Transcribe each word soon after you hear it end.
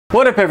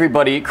What up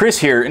everybody, Chris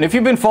here, and if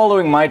you've been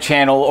following my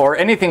channel or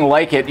anything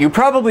like it, you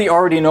probably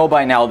already know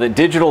by now that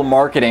digital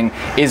marketing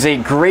is a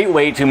great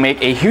way to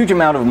make a huge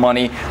amount of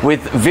money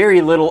with very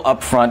little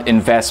upfront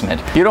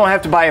investment. You don't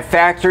have to buy a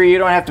factory, you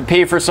don't have to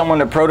pay for someone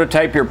to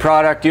prototype your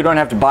product, you don't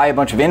have to buy a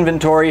bunch of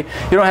inventory,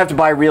 you don't have to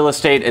buy real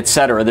estate,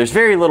 etc. There's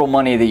very little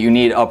money that you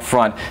need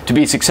upfront to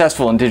be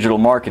successful in digital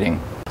marketing.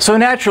 So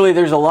naturally,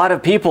 there's a lot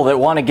of people that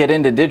want to get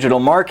into digital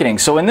marketing.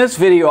 So in this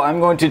video, I'm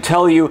going to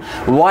tell you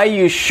why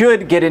you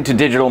should get into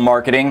digital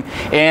marketing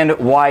and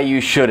why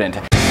you shouldn't.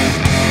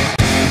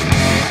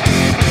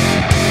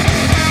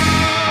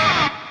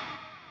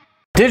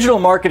 Digital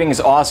marketing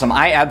is awesome.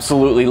 I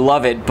absolutely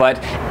love it, but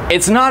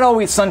it's not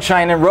always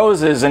sunshine and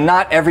roses, and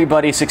not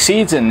everybody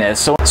succeeds in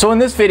this. So in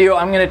this video,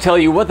 I'm going to tell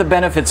you what the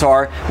benefits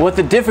are, what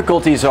the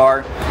difficulties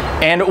are,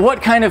 and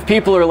what kind of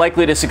people are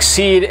likely to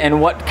succeed and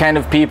what kind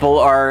of people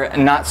are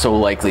not so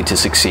likely to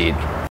succeed.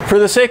 For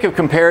the sake of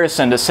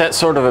comparison, to set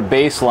sort of a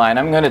baseline,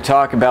 I'm going to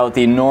talk about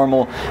the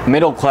normal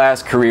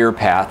middle-class career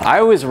path.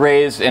 I was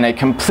raised in a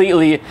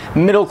completely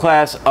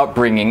middle-class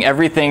upbringing.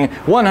 Everything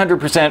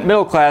 100%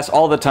 middle-class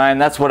all the time.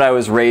 That's what I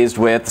was raised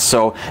with,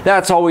 so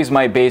that's always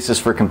my basis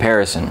for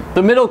comparison.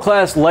 The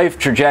middle-class life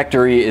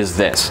trajectory is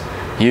this.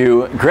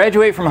 You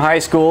graduate from high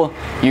school,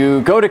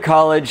 you go to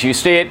college, you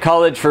stay at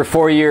college for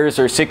 4 years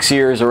or 6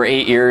 years or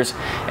 8 years,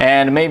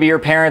 and maybe your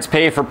parents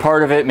pay for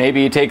part of it,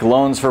 maybe you take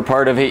loans for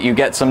part of it, you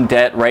get some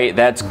debt, right?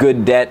 That's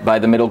good debt by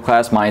the middle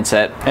class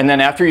mindset. And then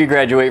after you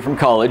graduate from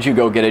college, you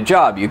go get a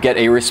job. You get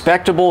a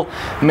respectable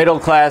middle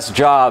class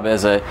job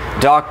as a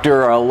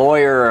doctor or a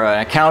lawyer or an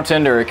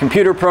accountant or a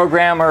computer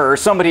programmer or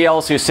somebody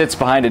else who sits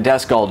behind a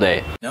desk all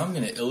day. Now I'm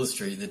going to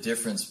illustrate the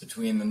difference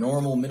between the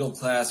normal middle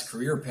class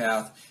career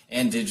path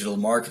and digital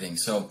marketing.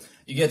 So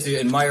you get to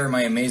admire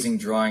my amazing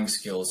drawing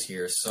skills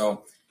here.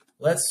 So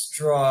let's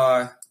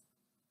draw a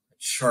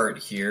chart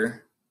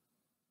here.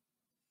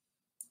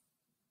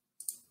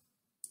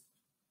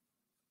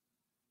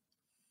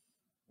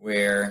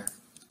 Where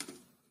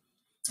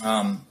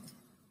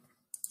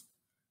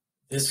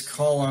this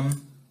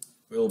column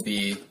will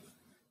be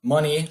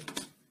money,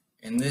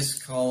 and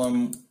this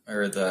column,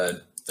 or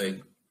the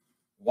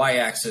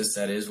y-axis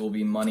that is, will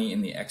be money,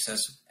 and the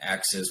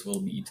x-axis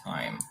will be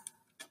time.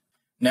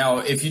 Now,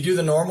 if you do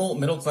the normal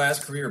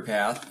middle-class career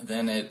path,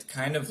 then it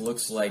kind of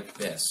looks like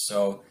this.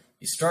 So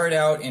you start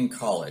out in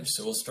college.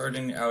 So we'll start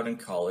out in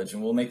college,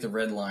 and we'll make the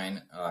red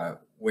line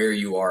where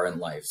you are in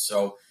life.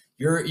 So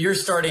you're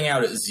starting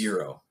out at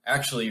 0.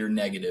 Actually, you're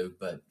negative,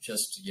 but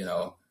just,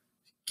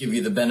 give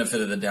you the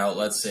benefit of the doubt,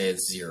 let's say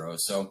it's 0.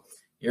 So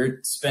you're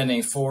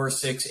spending 4,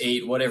 6,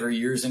 8, whatever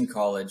years in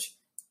college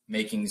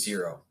making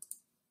 0.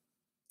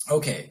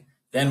 Okay,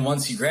 then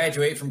once you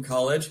graduate from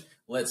college,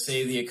 let's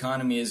say the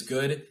economy is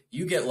good,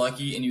 you get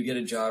lucky and you get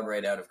a job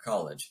right out of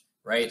college,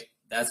 right?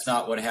 That's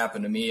not what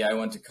happened to me. I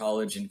went to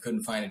college and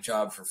couldn't find a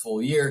job for a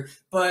full year,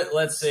 but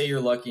let's say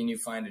you're lucky and you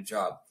find a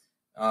job.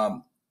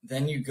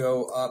 Then you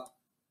go up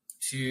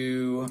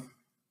to,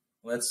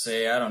 let's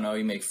say, I don't know,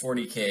 you make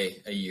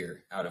 40K a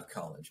year out of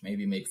college.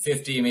 Maybe make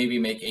 50, maybe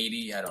make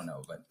 80, I don't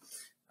know. But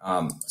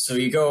so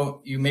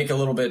you make a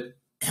little bit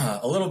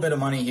of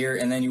money here,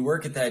 and then you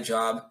work at that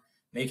job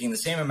making the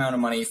same amount of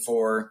money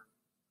for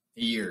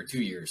a year,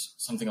 2 years,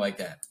 something like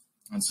that.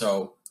 And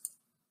so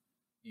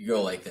you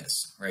go like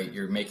this, right?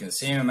 You're making the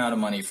same amount of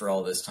money for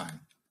all this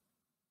time.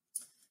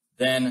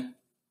 Then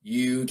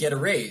you get a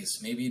raise.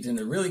 Maybe you did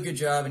a really good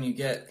job and you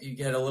get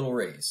a little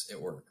raise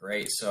at work,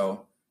 right?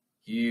 So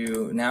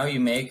now you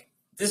make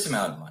this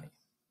amount of money.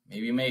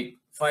 Maybe you make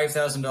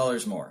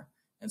 $5,000 more.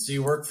 And so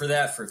you work for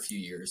that for a few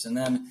years. And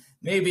then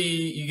maybe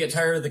you get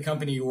tired of the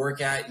company you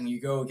work at and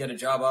you go get a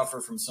job offer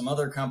from some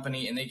other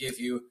company, and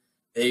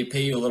they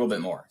pay you a little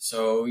bit more.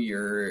 So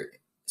your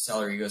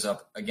salary goes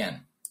up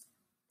again.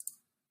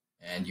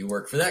 And you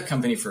work for that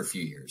company for a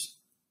few years.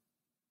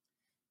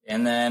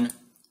 And then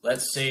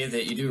let's say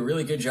that you do a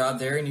really good job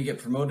there and you get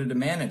promoted to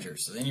manager.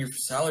 So then your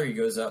salary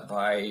goes up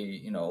by,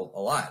 a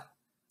lot.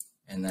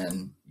 And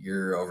then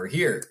you're over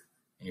here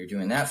and you're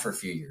doing that for a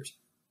few years.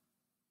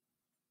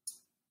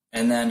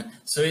 And then,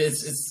 so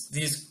it's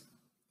these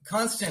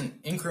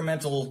constant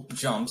incremental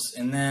jumps.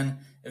 And then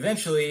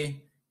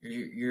eventually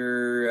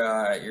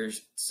your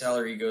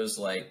salary goes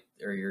like,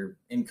 or your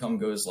income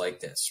goes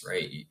like this,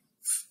 right?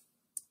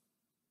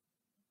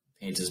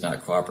 Paint is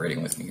not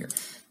cooperating with me here.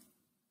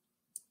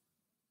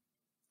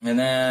 And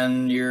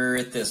then you're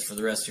at this for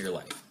the rest of your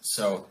life.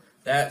 So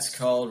that's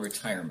called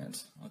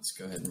retirement. Let's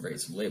go ahead and write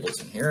some labels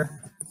in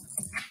here.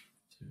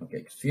 Don't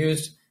get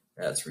confused.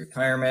 That's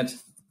retirement.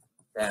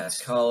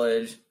 That's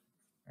college.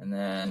 And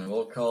then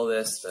we'll call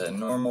this the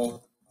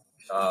normal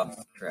job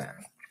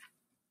track.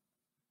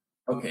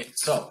 Okay,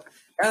 so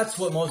that's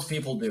what most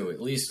people do. At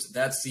least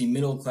that's the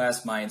middle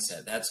class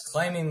mindset. That's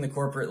climbing the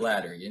corporate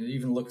ladder. It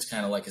even looks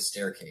kind of like a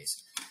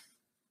staircase.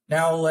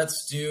 Now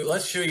let's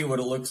show you what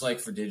it looks like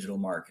for digital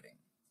marketing.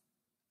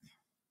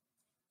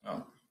 Oh,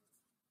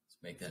 let's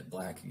make that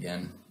black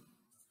again.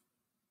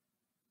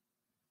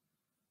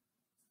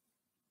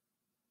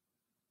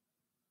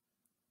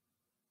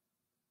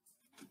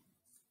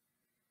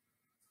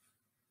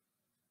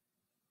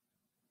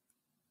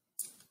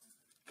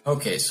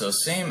 Okay, so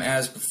same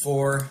as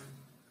before.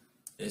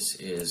 This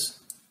is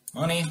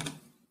money.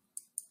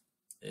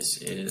 This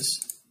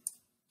is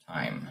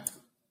time.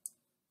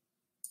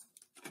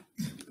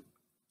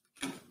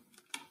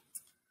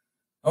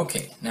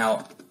 Okay,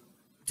 now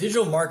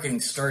digital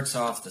marketing starts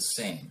off the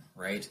same,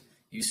 right?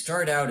 You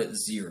start out at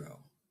 0.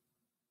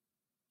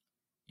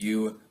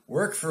 You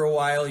work for a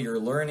while, you're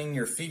learning,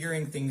 you're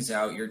figuring things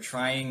out, you're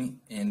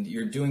trying, and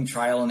you're doing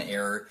trial and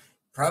error.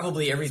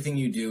 Probably everything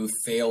you do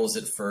fails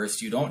at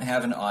first. You don't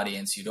have an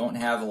audience, you don't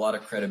have a lot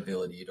of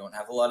credibility, you don't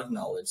have a lot of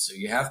knowledge, so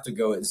you have to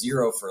go at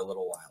 0 for a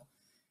little while.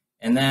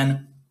 And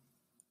then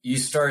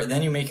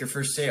then you make your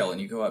first sale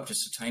and you go up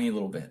just a tiny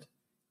little bit.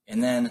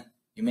 And then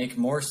you make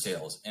more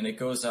sales and it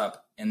goes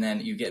up, and then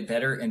you get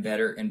better and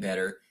better and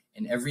better,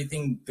 and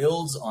everything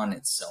builds on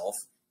itself,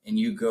 and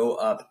you go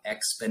up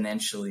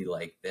exponentially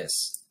like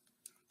this.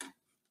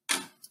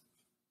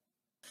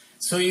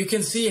 So you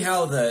can see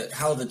how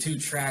the two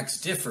tracks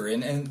differ,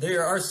 and they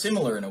are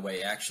similar in a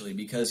way, actually,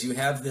 because you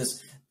have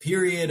this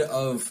period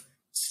of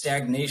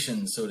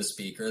stagnation, so to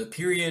speak, or the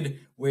period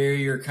where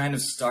you're kind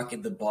of stuck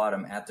at the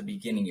bottom at the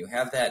beginning. You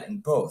have that in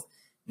both.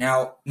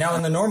 Now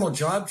in the normal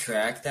job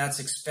track, that's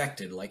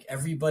expected. Like,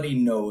 everybody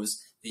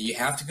knows that you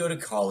have to go to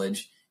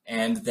college,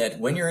 and that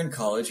when you're in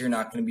college, you're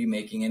not going to be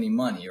making any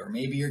money. Or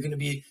maybe you're going to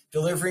be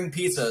delivering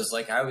pizzas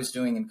like I was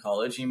doing in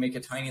college. You make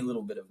a tiny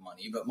little bit of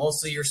money, but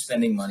mostly you're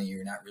spending money.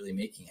 You're not really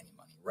making any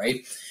money,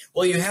 right?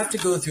 Well, you have to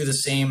go through the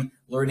same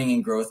learning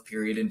and growth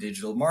period in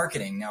digital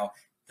marketing. Now,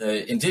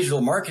 in digital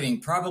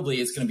marketing,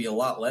 probably it's going to be a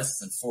lot less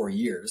than 4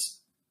 years.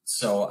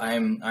 So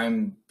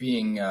I'm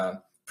being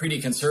pretty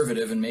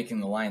conservative in making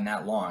the line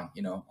that long,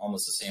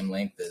 almost the same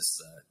length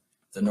as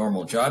the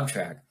normal job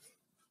track,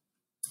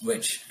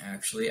 which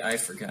actually I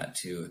forgot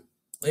to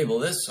label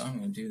this, so I'm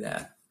going to do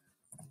that.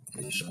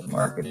 Digital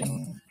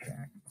marketing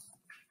track.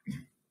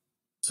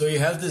 So you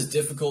have this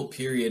difficult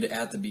period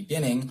at the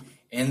beginning,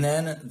 and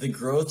then the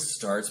growth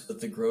starts,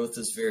 but the growth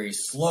is very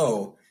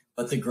slow,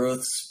 but the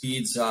growth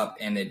speeds up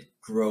and it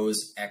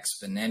grows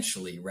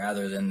exponentially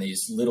rather than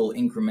these little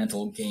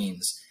incremental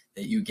gains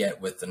that you get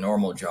with the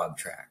normal job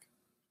track.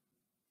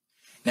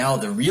 Now,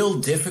 the real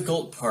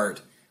difficult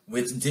part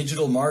with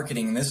digital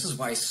marketing, and this is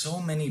why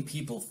so many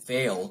people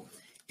fail,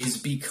 is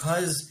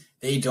because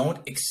they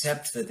don't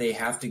accept that they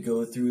have to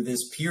go through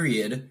this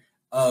period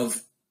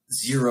of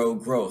 0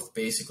 growth,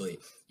 basically.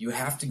 You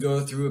have to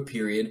go through a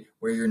period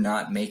where you're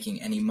not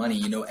making any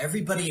money.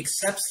 Everybody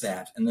accepts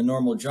that in the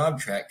normal job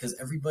track because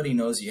everybody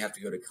knows you have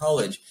to go to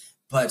college,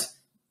 but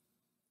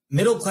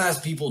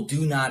middle-class people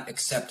do not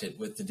accept it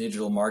with the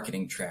digital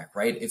marketing track,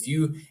 right? If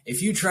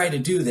you try to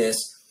do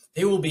this,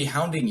 they will be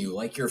hounding you.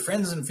 Like, your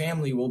friends and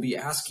family will be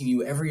asking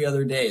you every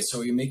other day, so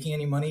are you making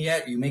any money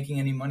yet? Are you making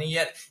any money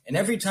yet? And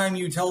every time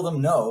you tell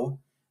them no,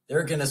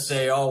 they're going to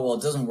say, oh, well,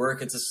 it doesn't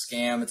work. It's a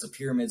scam. It's a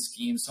pyramid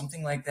scheme,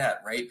 something like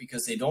that, right?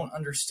 Because they don't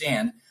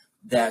understand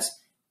that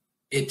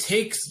it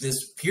takes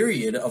this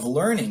period of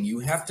learning. You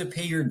have to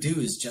pay your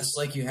dues, just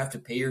like you have to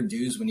pay your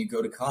dues when you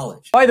go to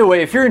college. By the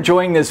way, if you're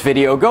enjoying this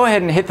video, go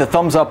ahead and hit the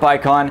thumbs up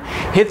icon,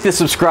 hit the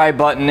subscribe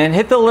button, and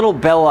hit the little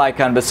bell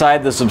icon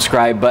beside the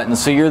subscribe button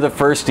so you're the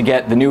first to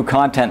get the new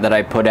content that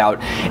I put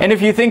out. And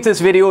if you think this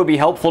video would be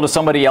helpful to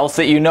somebody else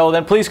that you know,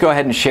 then please go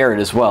ahead and share it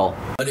as well.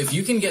 But if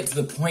you can get to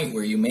the point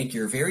where you make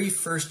your very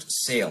first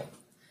sale,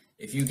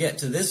 if you get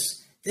to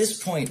this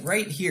point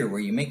right here where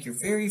you make your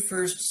very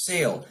first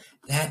sale,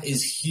 that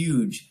is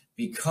huge,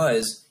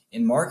 because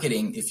in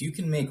marketing, if you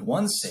can make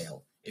one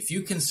sale, if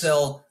you can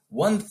sell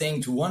one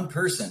thing to one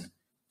person,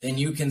 then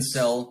you can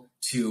sell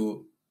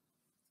to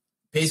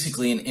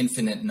basically an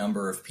infinite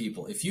number of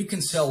people. If you can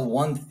sell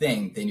one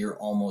thing, then you're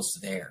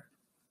almost there.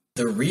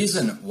 The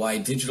reason why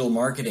digital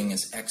marketing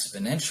is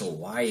exponential,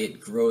 why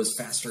it grows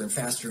faster and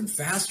faster and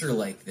faster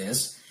like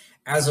this,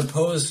 as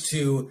opposed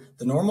to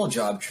the normal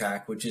job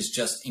track, which is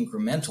just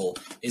incremental,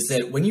 is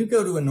that when you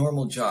go to a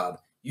normal job,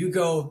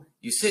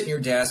 you sit in your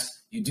desk,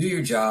 you do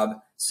your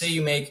job, say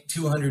you make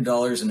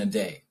 $200 in a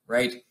day,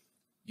 right?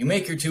 You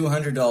make your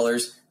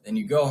 $200, then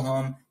you go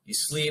home, you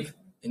sleep,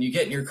 then you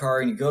get in your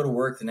car and you go to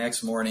work the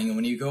next morning, and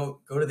when you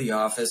go to the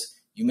office,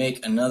 you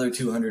make another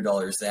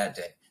 $200 that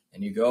day.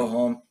 And you go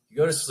home, you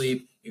go to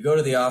sleep, you go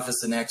to the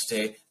office the next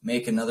day,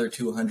 make another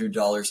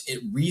 $200.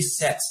 It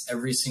resets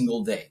every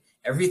single day.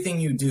 Everything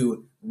you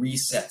do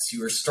resets.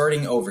 You are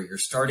starting over. You're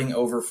starting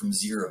over from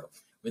 0.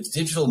 With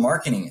digital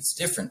marketing, it's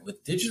different.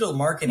 With digital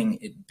marketing,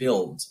 it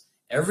builds.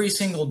 Every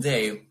single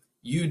day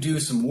you do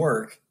some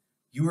work,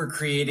 you are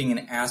creating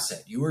an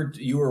asset. You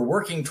are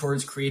working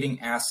towards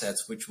creating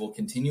assets which will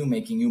continue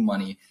making you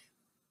money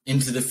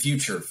into the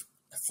future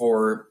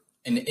for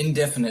an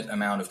indefinite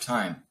amount of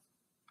time.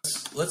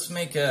 Let's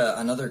make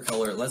another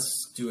color.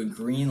 Let's do a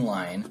green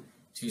line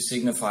to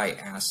signify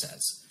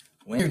assets.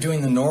 When you're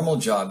doing the normal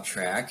job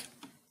track,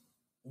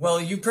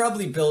 well, you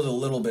probably build a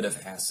little bit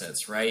of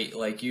assets, right?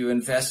 Like, you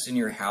invest in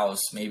your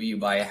house, maybe you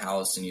buy a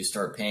house and you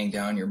start paying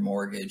down your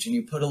mortgage, and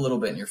you put a little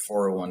bit in your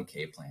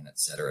 401k plan,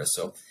 etc.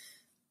 So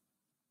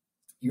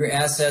your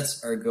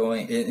assets are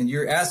going, and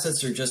your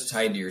assets are just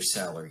tied to your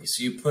salary.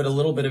 So you put a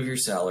little bit of your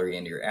salary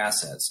into your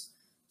assets.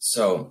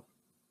 So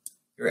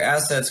your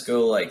assets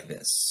go like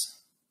this.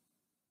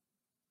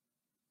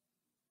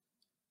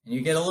 And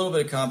you get a little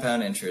bit of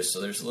compound interest,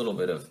 so there's a little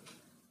bit of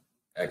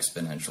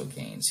exponential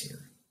gains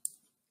here,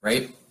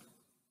 right?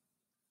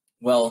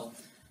 Well,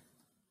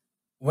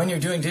 when you're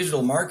doing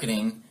digital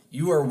marketing,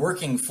 you are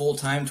working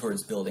full-time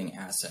towards building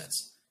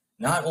assets.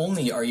 Not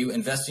only are you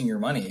investing your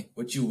money,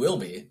 which you will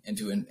be,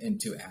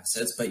 into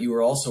assets, but you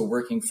are also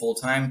working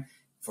full-time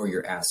for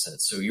your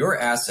assets. So your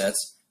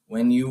assets,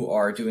 when you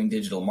are doing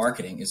digital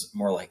marketing, is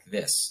more like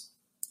this.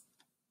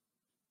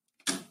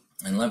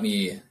 And let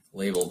me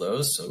label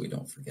those so we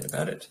don't forget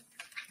about it.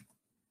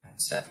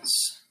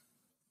 Assets.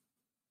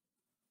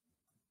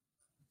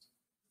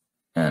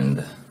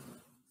 And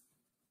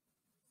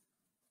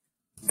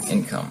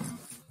income.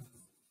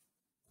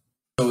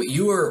 So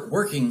you are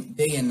working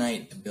day and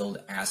night to build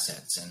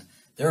assets, and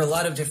there are a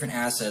lot of different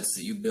assets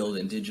that you build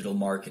in digital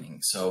marketing.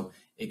 So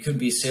it could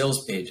be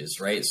sales pages,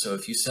 right? So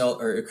if you sell,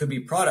 or it could be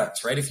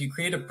products, right? If you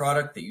create a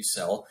product that you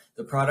sell,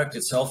 the product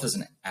itself is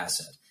an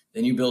asset.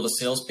 Then you build a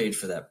sales page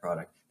for that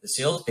product. The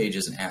sales page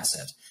is an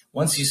asset.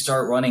 Once you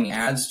start running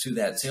ads to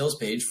that sales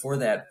page for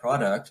that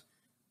product,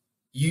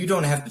 you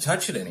don't have to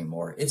touch it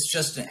anymore. It's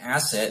just an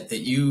asset that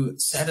you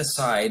set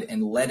aside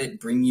and let it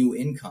bring you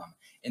income.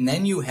 And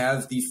then you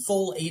have the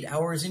full 8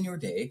 hours in your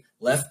day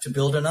left to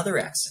build another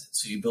asset.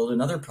 So you build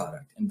another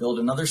product and build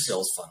another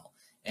sales funnel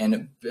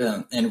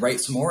and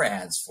write some more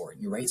ads for it.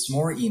 You write some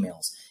more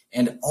emails.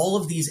 And all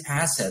of these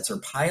assets are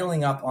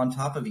piling up on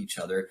top of each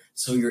other.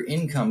 So your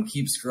income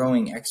keeps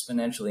growing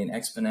exponentially and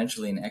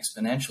exponentially and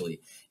exponentially.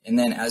 And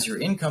then as your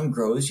income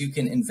grows, you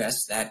can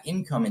invest that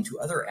income into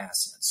other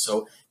assets.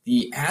 So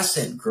the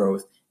asset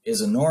growth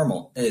is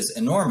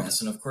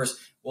enormous. And of course,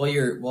 while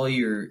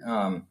you're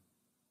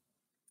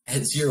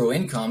at zero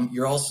income,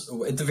 you're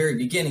also, at the very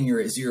beginning,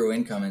 you're at zero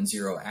income and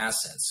zero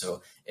assets.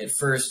 So at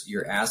first,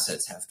 your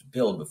assets have to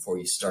build before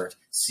you start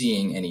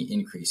seeing any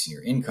increase in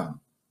your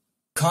income.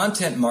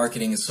 Content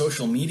marketing and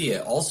social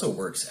media also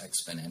works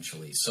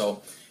exponentially.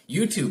 So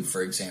YouTube,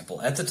 for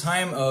example, at the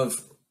time of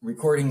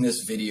recording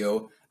this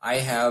video, I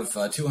have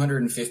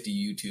 250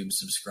 YouTube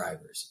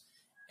subscribers,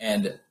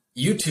 and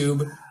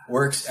YouTube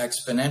works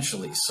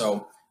exponentially.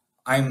 So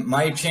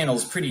my channel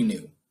is pretty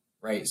new.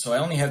 Right, so I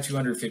only have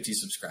 250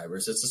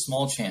 subscribers. It's a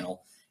small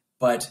channel,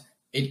 but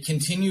it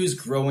continues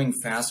growing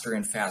faster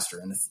and faster.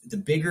 And the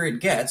bigger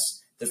it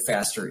gets, the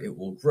faster it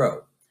will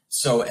grow.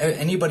 So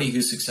anybody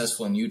who's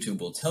successful in YouTube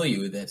will tell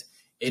you that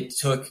it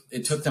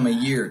took them a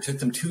year, it took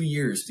them 2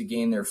 years to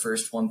gain their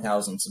first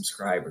 1,000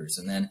 subscribers,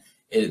 and then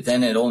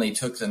it only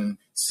took them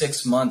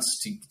 6 months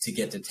to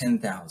get to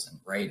 10,000,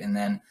 right? And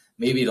then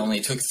maybe it only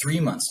took 3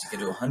 months to get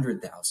to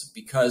 100,000,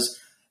 because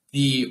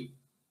the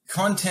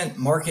content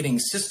marketing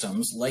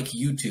systems like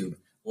YouTube,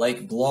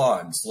 like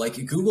blogs,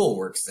 like Google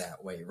works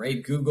that way,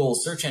 right? Google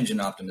search engine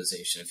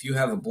optimization. If you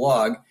have a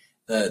blog,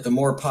 the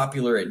more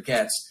popular it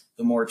gets,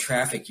 the more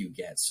traffic you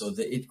get, so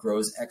that it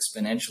grows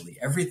exponentially.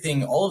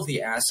 Everything, all of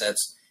the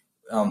assets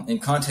in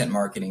content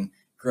marketing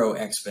grow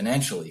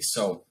exponentially.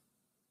 So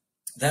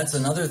that's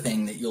another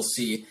thing that you'll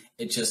see.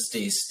 It just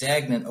stays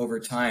stagnant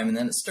over time, and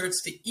then it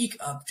starts to eke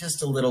up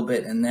just a little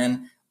bit, and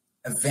then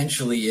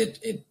eventually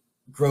it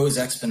grows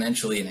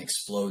exponentially and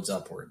explodes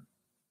upward.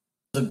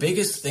 The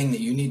biggest thing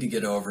that you need to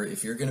get over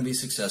if you're going to be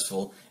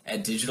successful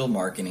at digital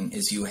marketing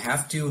is you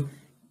have to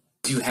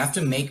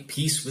make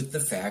peace with the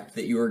fact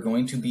that you are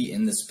going to be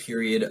in this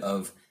period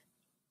of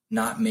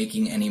not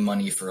making any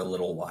money for a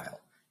little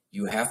while.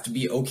 You have to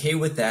be okay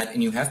with that,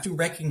 and you have to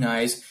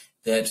recognize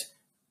that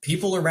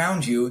people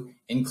around you,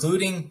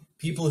 including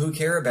people who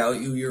care about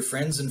you, your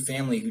friends and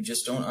family who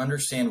just don't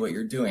understand what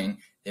you're doing,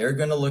 they're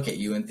going to look at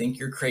you and think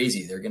you're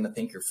crazy. They're going to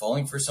think you're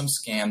falling for some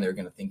scam. They're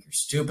going to think you're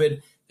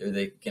stupid.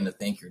 They're going to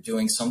think you're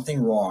doing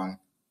something wrong.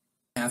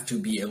 You have to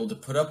be able to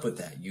put up with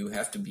that. You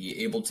have to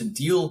be able to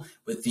deal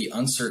with the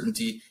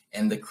uncertainty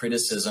and the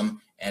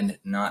criticism and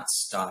not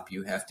stop.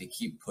 You have to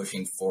keep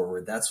pushing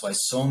forward. That's why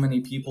so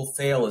many people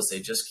fail, is they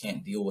just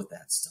can't deal with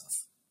that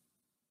stuff.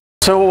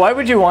 So why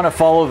would you want to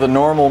follow the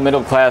normal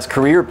middle-class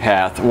career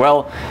path?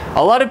 Well,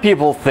 a lot of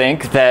people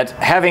think that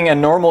having a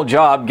normal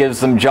job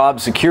gives them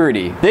job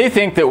security. They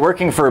think that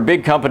working for a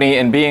big company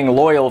and being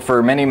loyal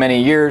for many,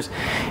 many years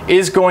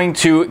is going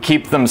to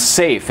keep them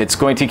safe. It's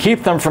going to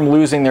keep them from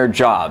losing their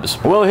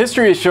jobs. Well,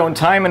 history has shown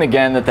time and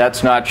again that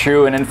that's not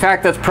true, and in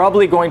fact, that's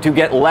probably going to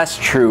get less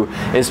true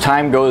as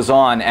time goes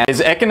on.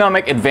 As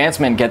economic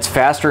advancement gets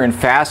faster and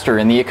faster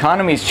and the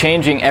economy is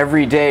changing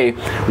every day,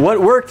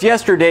 what worked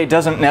yesterday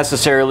doesn't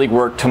necessarily gig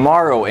work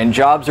tomorrow, and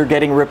jobs are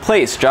getting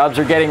replaced. Jobs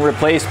are getting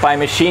replaced by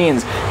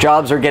machines.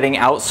 Jobs are getting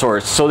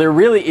outsourced. So there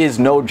really is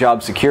no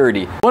job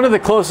security. One of the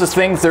closest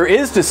things there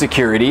is to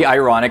security,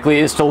 ironically,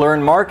 is to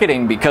learn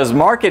marketing, because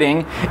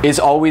marketing is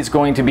always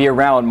going to be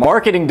around.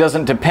 Marketing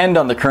doesn't depend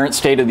on the current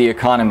state of the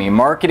economy.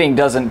 Marketing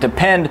doesn't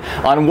depend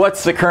on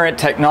what's the current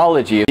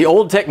technology. The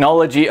old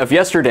technology of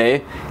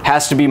yesterday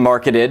has to be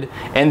marketed,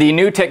 and the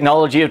new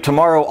technology of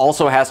tomorrow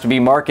also has to be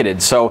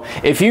marketed. So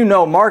if you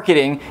know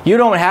marketing, you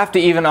don't have to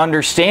even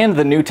understand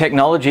the new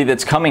technology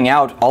that's coming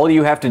out. All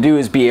you have to do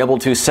is be able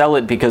to sell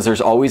it, because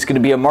there's always going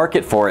to be a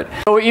market for it.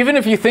 So even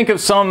if you think of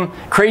some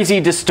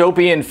crazy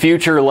dystopian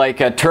future like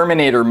a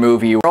Terminator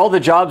movie where all the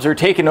jobs are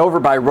taken over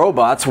by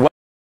robots,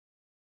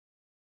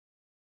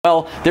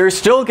 well, there's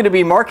still going to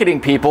be marketing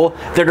people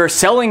that are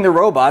selling the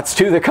robots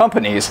to the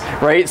companies,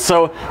 right?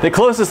 So the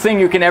closest thing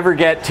you can ever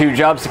get to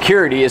job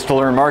security is to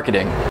learn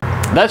marketing.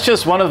 That's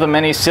just one of the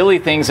many silly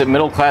things that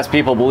middle-class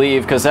people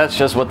believe, because that's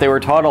just what they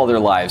were taught all their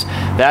lives.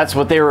 That's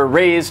what they were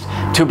raised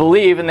to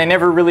believe, and they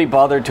never really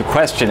bothered to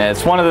question it.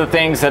 It's one of the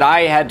things that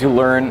I had to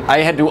learn, I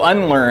had to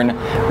unlearn,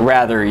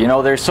 rather. You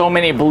know, there's so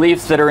many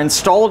beliefs that are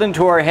installed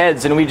into our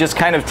heads, and we just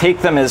kind of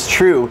take them as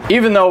true,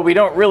 even though we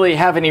don't really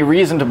have any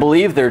reason to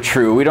believe they're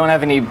true. We don't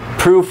have any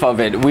proof of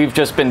it. We've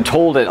just been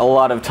told it a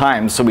lot of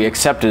times, so we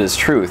accept it as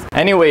truth.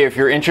 Anyway, if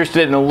you're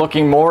interested in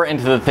looking more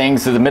into the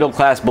things that the middle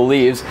class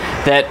believes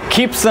that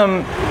keeps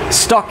them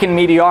stuck in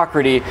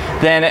mediocrity,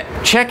 then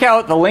check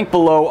out the link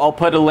below. I'll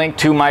put a link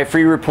to my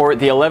free report,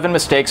 The 11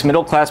 Mistakes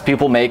Middle Class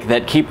People Make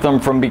That Keep Them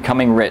From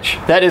Becoming Rich.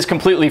 That is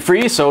completely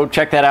free, so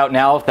check that out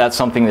now if that's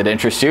something that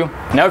interests you.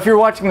 Now, if you're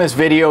watching this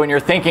video and you're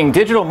thinking,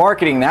 digital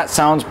marketing, that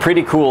sounds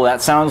pretty cool,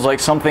 that sounds like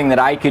something that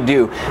I could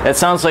do, that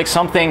sounds like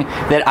something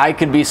that I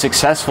could be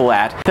successful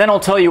at, then I'll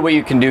tell you what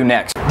you can do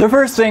next. The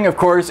first thing, of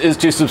course, is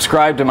to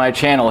subscribe to my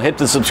channel. Hit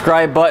the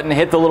subscribe button,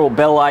 hit the little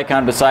bell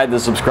icon beside the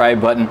subscribe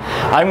button.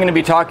 I'm going to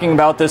be talking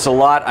about this a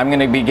lot. I'm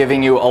going to be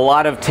giving you a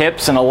lot of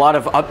tips and a lot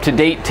of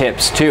up-to-date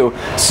tips too.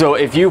 So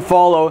if you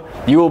follow,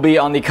 you will be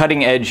on the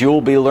cutting edge. You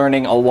will be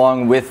learning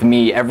along with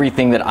me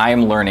everything that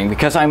I'm learning,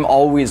 because I'm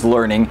always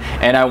learning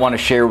and I want to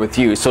share with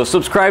you. So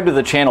subscribe to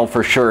the channel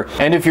for sure.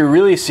 And if you're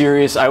really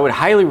serious, I would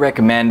highly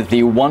recommend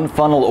the One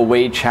Funnel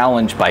Away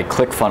Challenge by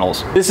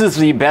ClickFunnels. This is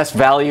the best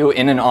value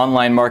in an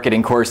online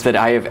marketing course that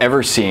I have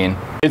ever seen.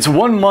 It's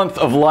 1 month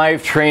of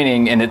live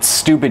training and it's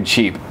stupid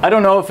cheap. I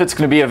don't know if it's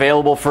going to be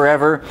available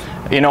forever.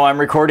 You know, I'm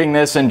recording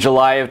this in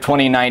July of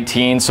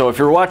 2019, so if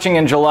you're watching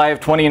in July of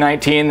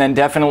 2019, then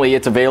definitely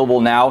it's available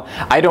now.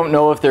 I don't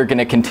know if they're going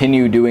to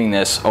continue doing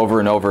this over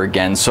and over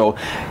again, so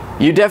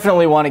you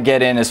definitely want to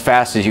get in as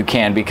fast as you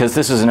can, because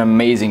this is an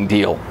amazing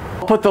deal.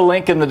 I'll put the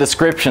link in the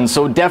description,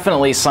 so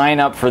definitely sign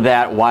up for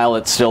that while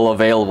it's still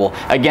available.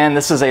 Again,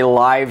 this is a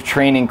live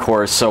training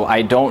course, so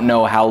I don't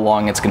know how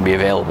long it's going to be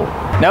available.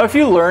 Now, if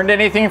you learned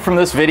anything from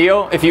this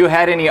video, if you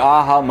had any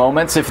aha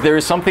moments, if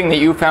there's something that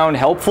you found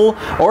helpful,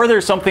 or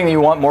there's something that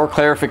you want more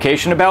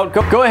clarification about,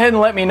 go ahead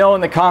and let me know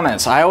in the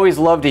comments. I always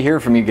love to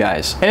hear from you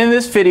guys. And in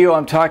this video,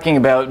 I'm talking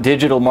about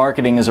digital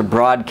marketing as a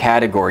broad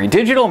category.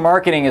 Digital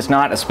marketing is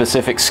not a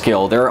specific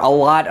skill. There are a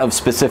lot of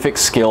specific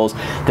skills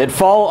that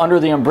fall under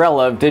the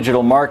umbrella of digital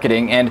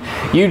marketing, and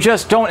you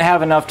just don't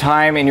have enough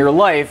time in your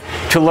life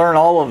to learn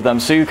all of them,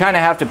 so you kind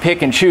of have to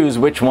pick and choose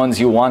which ones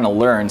you want to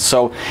learn.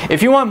 So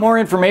if you want more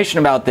information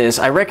about this,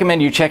 I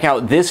recommend you check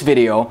out this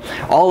video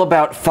all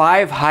about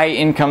 5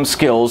 high-income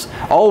skills,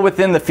 all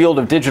within the field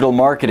of digital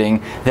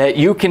marketing, that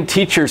you can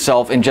teach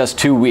yourself in just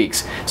 2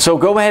 weeks. So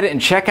go ahead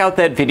and check out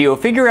that video,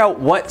 figure out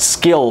what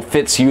skill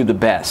fits you the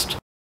best.